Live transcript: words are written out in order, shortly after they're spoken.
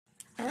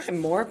All right,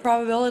 more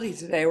probability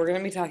today. We're going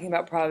to be talking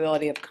about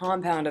probability of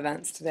compound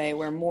events today,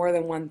 where more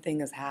than one thing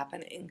is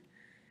happening.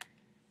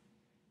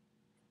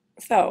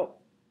 So,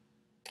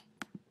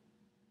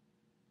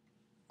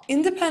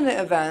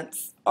 independent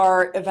events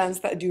are events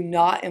that do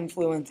not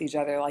influence each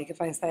other. Like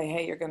if I say,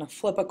 hey, you're going to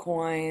flip a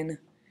coin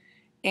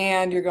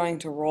and you're going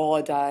to roll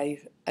a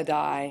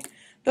die,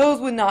 those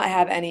would not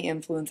have any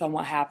influence on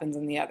what happens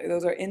in the other.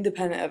 Those are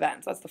independent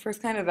events. That's the first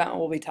kind of event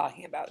we'll be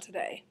talking about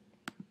today.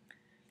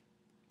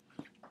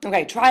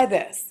 Okay, try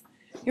this.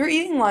 You're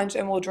eating lunch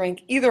and will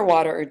drink either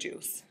water or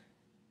juice.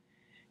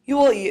 You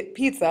will eat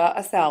pizza,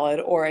 a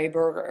salad, or a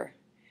burger.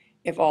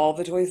 If all of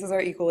the choices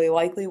are equally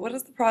likely, what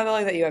is the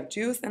probability that you have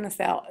juice and a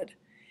salad?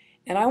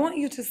 And I want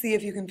you to see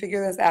if you can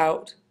figure this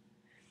out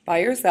by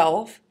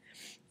yourself,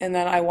 and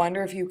then I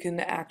wonder if you can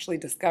actually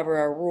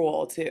discover a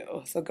rule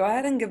too. So go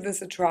ahead and give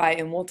this a try,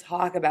 and we'll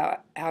talk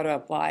about how to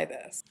apply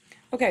this.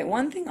 Okay,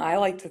 one thing I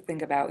like to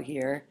think about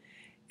here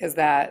is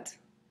that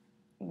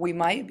we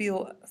might be,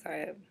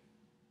 sorry, I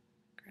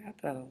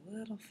grabbed that a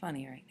little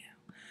funny right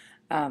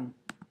now.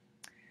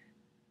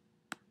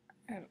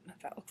 I don't know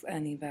if that looks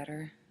any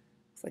better.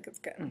 Looks like it's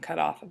getting cut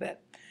off a bit.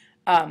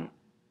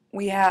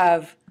 We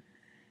have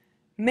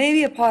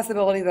maybe a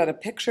possibility that a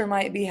picture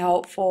might be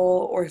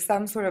helpful, or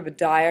some sort of a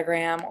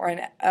diagram, or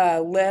a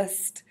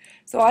list.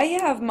 So I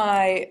have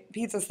my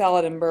pizza,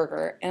 salad, and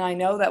burger, and I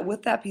know that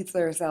with that pizza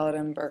or salad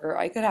and burger,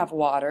 I could have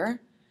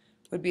water,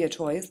 would be a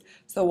choice.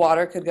 So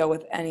water could go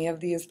with any of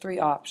these three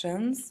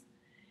options,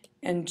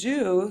 and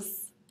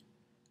juice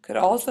could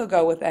also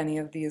go with any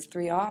of these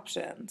three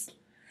options.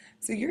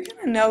 So you're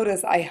going to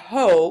notice, I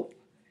hope,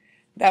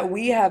 that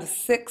we have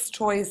 6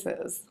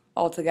 choices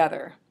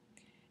altogether.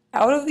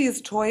 Out of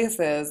these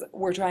choices,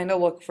 we're trying to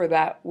look for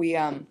that we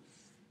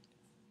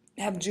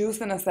have juice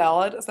in a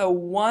salad. So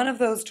one of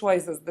those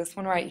choices, this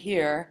one right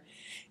here,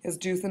 is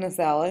juice in a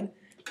salad.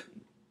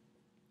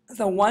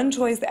 So one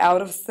choice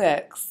out of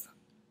 6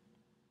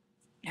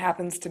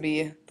 happens to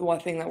be the one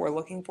thing that we're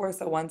looking for.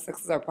 So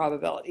 1/6 is our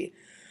probability.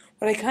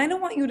 What I kind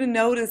of want you to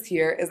notice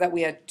here is that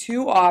we had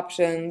 2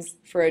 options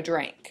for a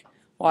drink,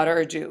 water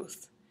or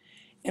juice.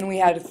 And we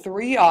had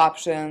 3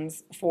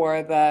 options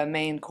for the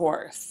main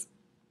course.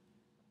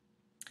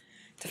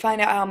 To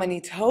find out how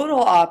many total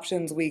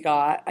options we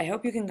got, I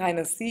hope you can kind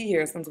of see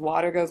here, since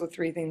water goes with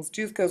 3 things,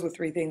 juice goes with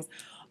 3 things,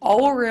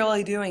 all we're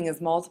really doing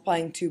is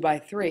multiplying 2 by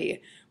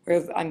 3,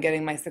 whereas I'm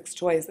getting my 6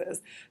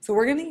 choices. So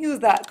we're going to use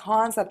that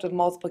concept of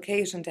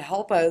multiplication to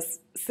help us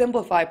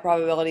simplify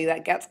probability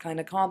that gets kind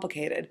of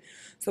complicated,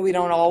 so we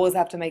don't always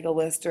have to make a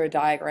list or a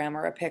diagram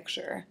or a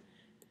picture.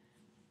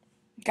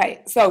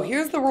 Okay, so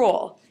here's the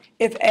rule.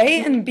 If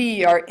A and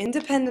B are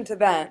independent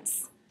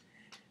events,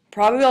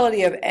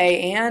 probability of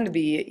A and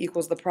B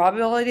equals the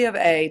probability of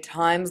A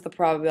times the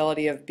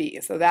probability of B.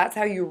 So that's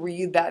how you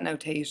read that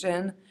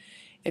notation.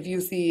 If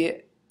you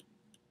see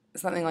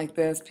something like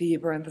this, P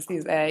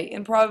parentheses A,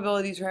 in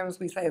probability terms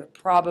we say the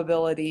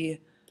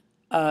probability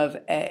of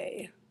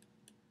A.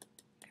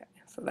 Okay,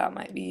 so that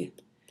might be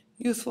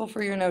useful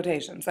for your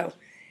notation. So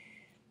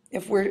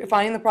if we're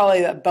finding the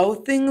probability that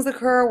both things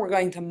occur, we're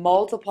going to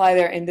multiply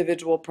their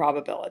individual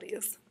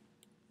probabilities.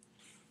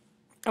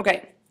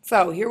 Okay,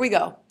 so here we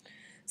go.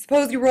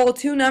 Suppose you roll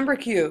 2 number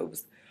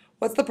cubes.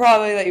 What's the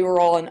probability that you will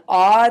roll an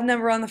odd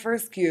number on the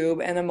first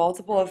cube and a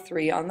multiple of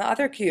 3 on the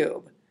other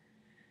cube?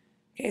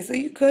 Okay, so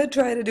you could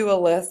try to do a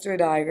list or a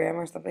diagram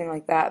or something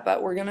like that,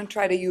 but we're going to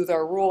try to use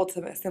our rule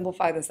to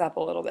simplify this up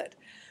a little bit.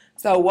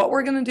 So what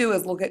we're going to do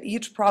is look at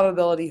each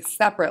probability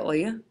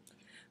separately.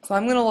 So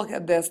I'm going to look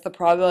at this, the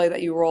probability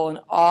that you roll an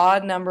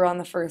odd number on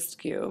the first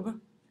cube,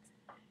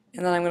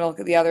 and then I'm going to look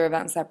at the other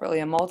event separately,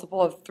 a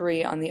multiple of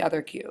 3 on the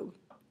other cube.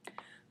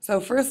 So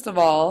first of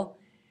all,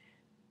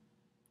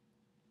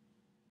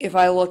 if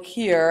I look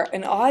here,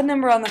 an odd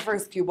number on the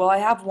first cube, well, I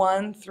have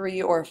 1,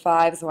 3, or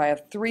 5, so I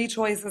have 3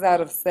 choices out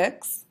of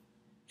 6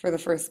 for the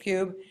first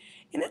cube.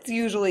 And it's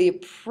usually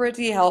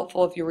pretty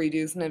helpful if you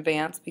reduce in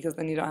advance, because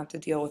then you don't have to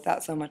deal with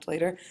that so much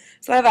later.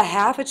 So I have a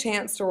half a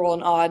chance to roll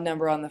an odd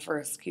number on the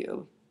first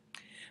cube.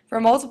 For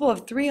a multiple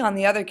of 3 on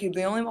the other cube,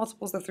 the only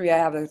multiples of 3 I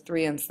have are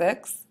 3 and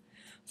 6.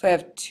 So I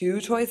have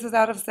 2 choices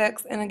out of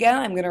 6. And again,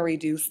 I'm going to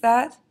reduce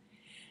that,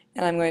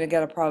 and I'm going to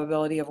get a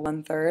probability of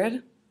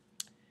 1/3.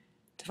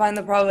 To find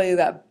the probability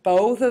that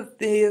both of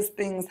these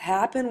things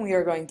happen, we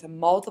are going to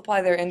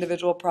multiply their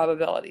individual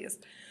probabilities.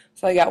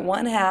 So I got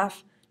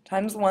 1/2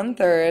 times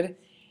 1/3,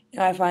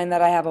 and I find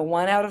that I have a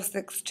 1 out of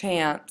 6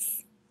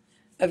 chance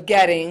of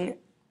getting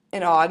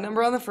an odd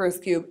number on the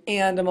first cube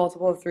and a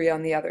multiple of 3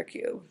 on the other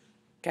cube.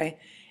 Okay,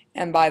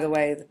 and by the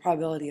way, the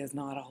probability is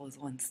not always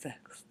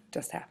 1/6. It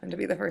just happened to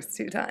be the first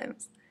 2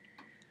 times.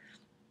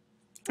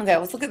 Okay,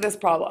 let's look at this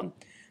problem.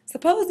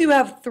 Suppose you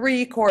have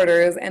 3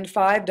 quarters and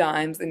 5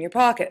 dimes in your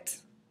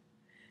pocket.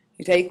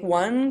 You take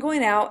one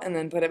coin out and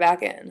then put it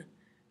back in.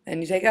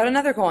 Then you take out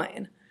another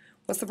coin.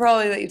 What's the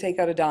probability that you take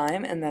out a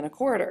dime and then a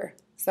quarter?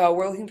 So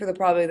we're looking for the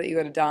probability that you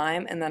get a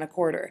dime and then a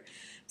quarter.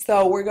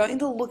 So we're going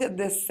to look at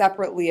this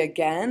separately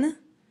again.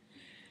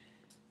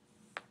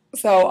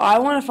 So I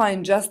want to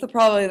find just the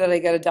probability that I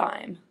get a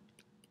dime.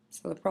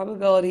 So the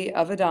probability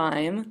of a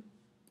dime,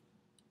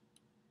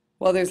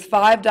 well, there's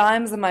 5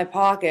 dimes in my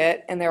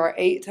pocket and there are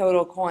 8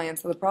 total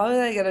coins, so the probability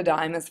that I get a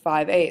dime is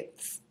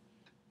 5/8.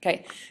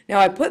 Okay, now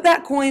I put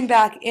that coin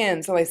back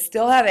in, so I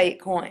still have 8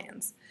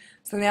 coins.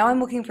 So now I'm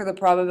looking for the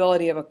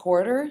probability of a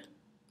quarter.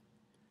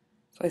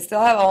 So I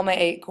still have all my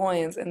 8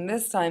 coins, and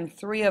this time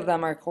 3 of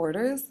them are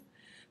quarters.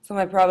 So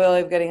my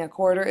probability of getting a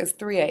quarter is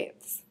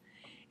 3/8.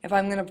 If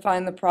I'm going to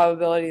find the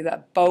probability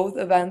that both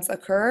events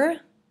occur,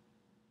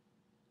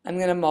 I'm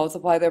going to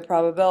multiply their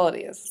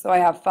probabilities. So I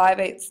have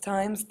 5/8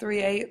 times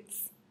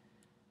 3/8,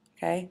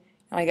 okay,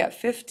 and I get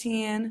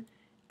 15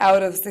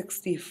 out of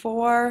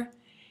 64,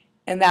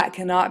 and that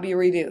cannot be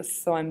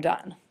reduced, so I'm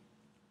done.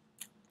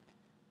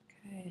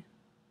 Okay.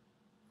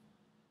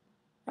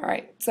 All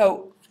right,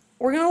 so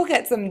we're going to look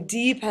at some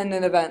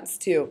dependent events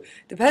too.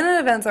 Dependent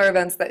events are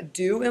events that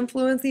do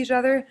influence each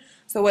other,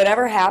 so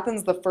whatever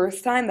happens the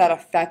first time, that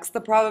affects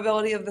the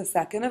probability of the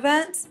second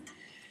event.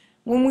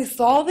 When we're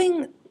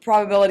solving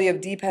probability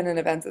of dependent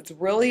events, it's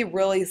really,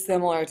 really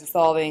similar to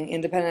solving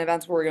independent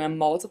events where we're going to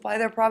multiply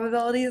their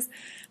probabilities,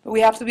 but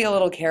we have to be a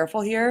little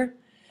careful here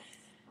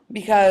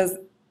because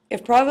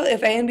if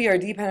A and B are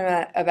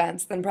dependent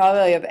events, then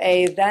probability of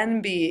A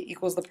then B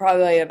equals the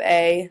probability of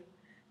A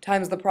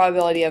times the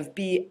probability of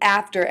B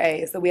after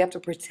A. So we have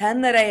to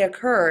pretend that A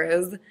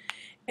occurs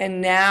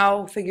and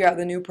now figure out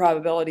the new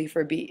probability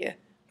for B.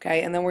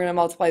 Okay, and then we're going to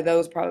multiply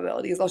those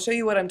probabilities. I'll show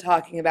you what I'm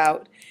talking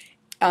about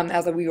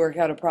as we work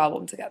out a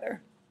problem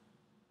together.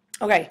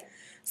 Okay,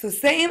 so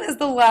same as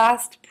the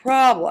last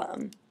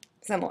problem,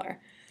 similar.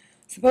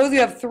 Suppose you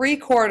have 3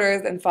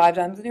 quarters and 5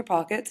 dimes in your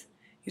pocket.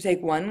 You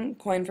take 1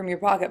 coin from your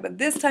pocket, but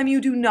this time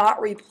you do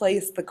not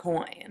replace the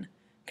coin.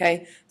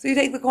 Okay, so you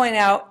take the coin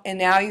out and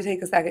now you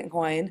take a second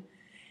coin,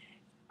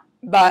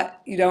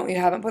 but you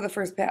haven't put the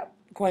first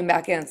coin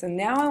back in. So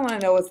now I want to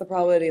know what's the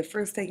probability of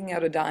first taking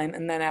out a dime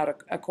and then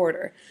out a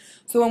quarter.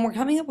 So when we're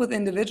coming up with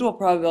individual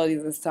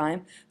probabilities this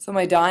time, so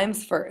my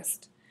dimes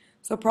first.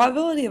 So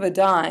probability of a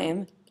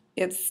dime,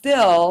 it's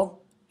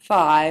still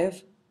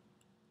 5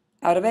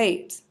 out of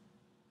 8.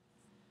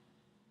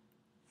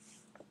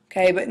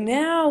 Okay, but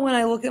now when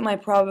I look at my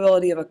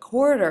probability of a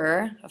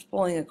quarter, of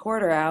pulling a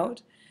quarter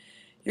out,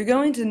 you're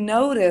going to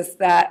notice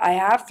that I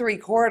have 3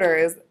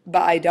 quarters,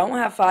 but I don't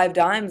have 5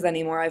 dimes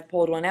anymore. I've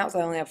pulled one out, so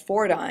I only have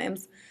 4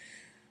 dimes.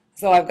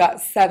 So I've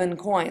got 7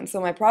 coins. So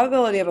my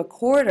probability of a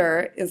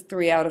quarter is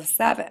 3 out of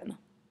 7.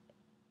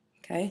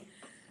 Okay?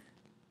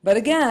 But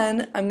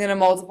again, I'm going to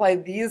multiply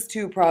these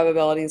 2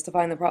 probabilities to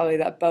find the probability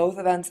that both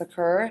events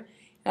occur.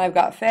 And I've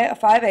got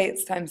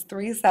 5/8 times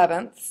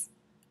 3/7.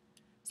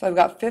 So I've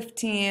got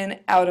 15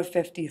 out of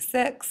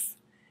 56.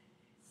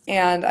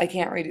 And I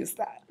can't reduce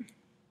that.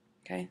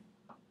 Okay?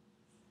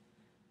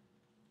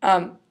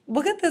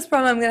 Look at this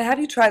problem. I'm going to have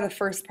you try the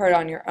first part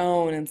on your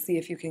own and see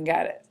if you can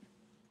get it.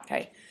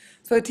 Okay,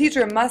 so a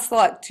teacher must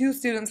select 2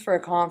 students for a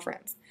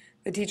conference.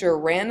 The teacher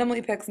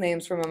randomly picks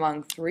names from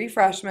among 3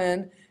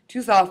 freshmen,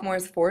 2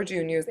 sophomores, 4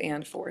 juniors,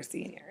 and 4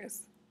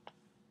 seniors.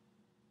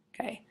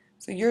 Okay,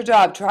 so your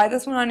job, try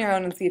this one on your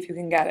own and see if you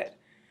can get it.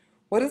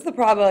 What is the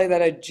probability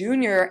that a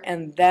junior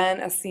and then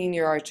a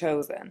senior are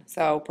chosen?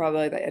 So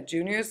probability that a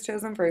junior is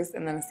chosen first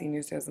and then a senior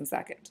is chosen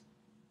second.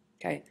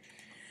 Okay.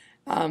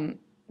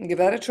 Give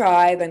that a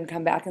try, then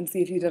come back and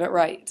see if you did it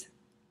right.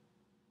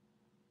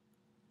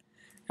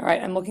 All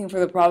right, I'm looking for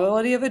the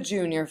probability of a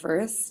junior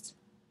first.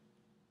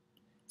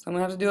 So I'm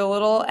going to have to do a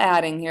little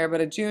adding here,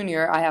 but a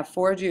junior, I have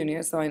 4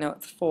 juniors, so I know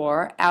it's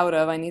 4 out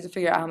of, I need to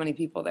figure out how many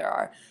people there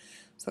are.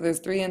 So there's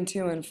 3 and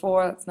 2 and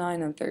 4, that's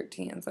 9 and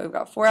 13. So we've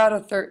got 4 out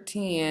of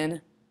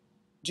 13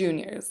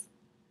 juniors.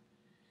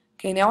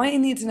 Okay, now I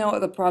need to know what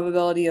the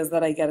probability is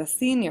that I get a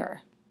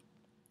senior.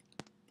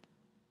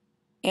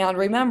 And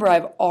remember,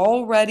 I've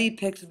already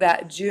picked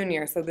that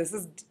junior, so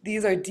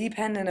these are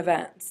dependent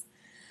events.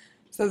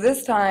 So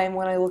this time,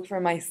 when I look for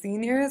my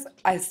seniors,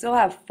 I still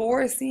have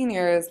 4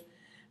 seniors,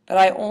 but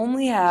I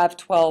only have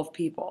 12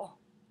 people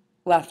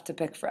left to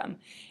pick from.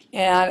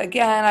 And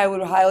again, I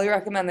would highly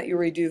recommend that you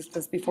reduce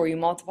this before you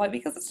multiply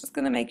because it's just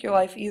going to make your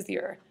life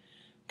easier.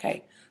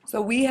 Okay,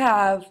 so we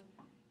have,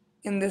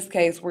 in this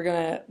case, we're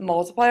going to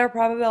multiply our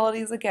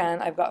probabilities again.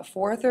 I've got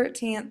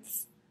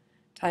 4/13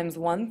 times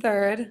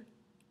 1/3.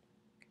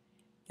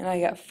 And I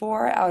get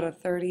 4 out of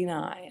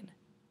 39.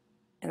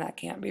 And that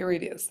can't be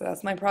reduced. So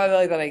that's my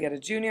probability that I get a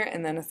junior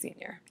and then a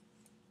senior.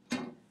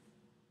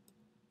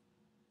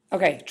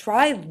 Okay,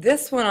 try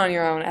this one on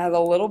your own. It has a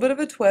little bit of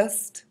a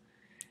twist.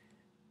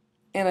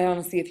 And I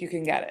want to see if you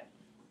can get it.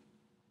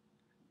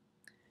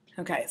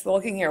 Okay, so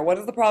looking here, what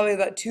is the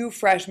probability that 2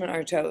 freshmen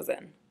are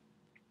chosen?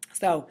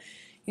 So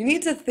you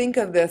need to think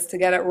of this to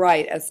get it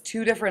right as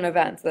 2 different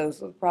events. Those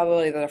the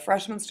probability that a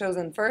freshman's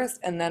chosen first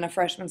and then a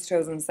freshman's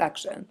chosen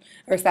second.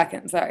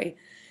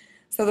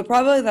 So the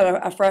probability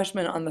that a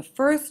freshman on the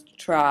first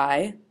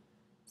try,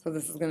 so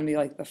this is going to be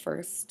like the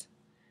first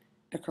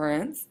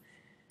occurrence,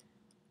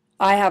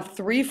 I have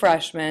 3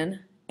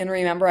 freshmen, and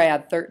remember I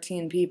had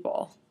 13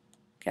 people.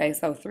 Okay,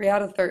 so 3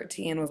 out of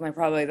 13 was my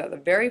probability that the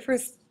very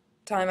first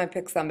time I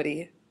pick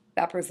somebody,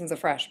 that person's a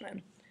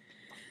freshman.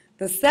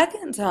 The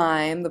second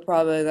time, the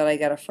probability that I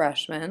get a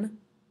freshman,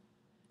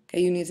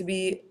 okay, you need to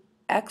be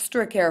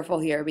extra careful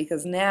here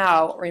because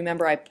now,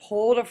 remember, I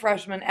pulled a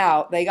freshman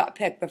out. They got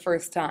picked the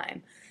first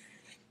time.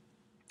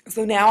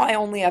 So now I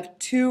only have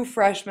 2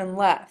 freshmen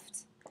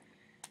left.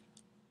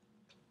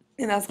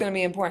 And that's going to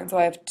be important. So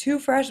I have 2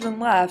 freshmen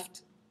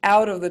left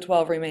out of the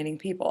 12 remaining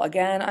people.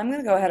 Again, I'm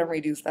going to go ahead and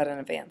reduce that in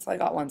advance. So I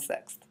got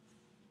 1/6.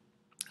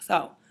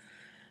 So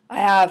I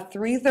have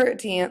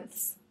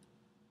 3/13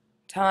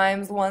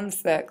 times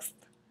 1/6.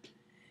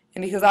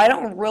 And because I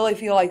don't really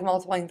feel like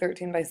multiplying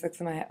 13 by 6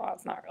 in my head, well,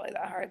 it's not really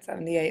that hard,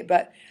 78,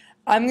 but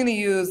I'm going to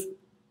use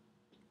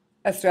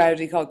a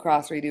strategy called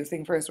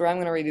cross-reducing first, where I'm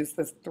going to reduce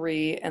this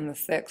 3 and the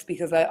 6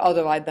 because I'll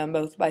divide them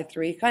both by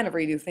 3, kind of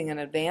reducing in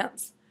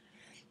advance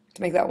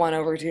to make that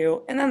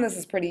 1/2. And then this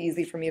is pretty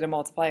easy for me to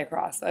multiply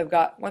across. So I've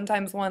got 1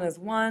 times 1 is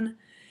 1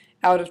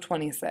 out of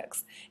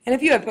 26. And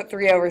if you had put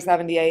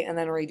 3/78 and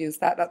then reduce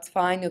that, that's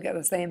fine. You'll get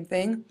the same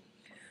thing.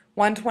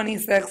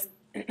 1/26,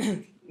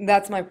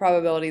 that's my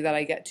probability that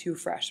I get 2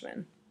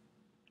 freshmen.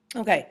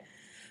 Okay,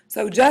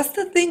 so just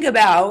to think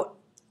about,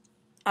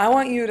 I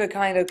want you to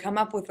kind of come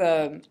up with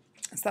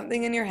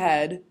something in your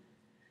head.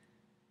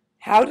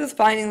 How does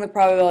finding the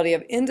probability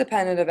of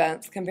independent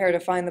events compare to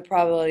find the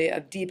probability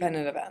of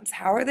dependent events?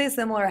 How are they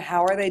similar?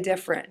 How are they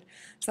different?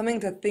 Something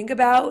to think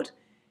about,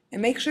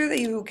 and make sure that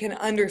you can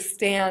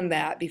understand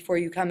that before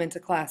you come into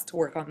class to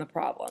work on the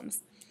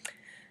problems.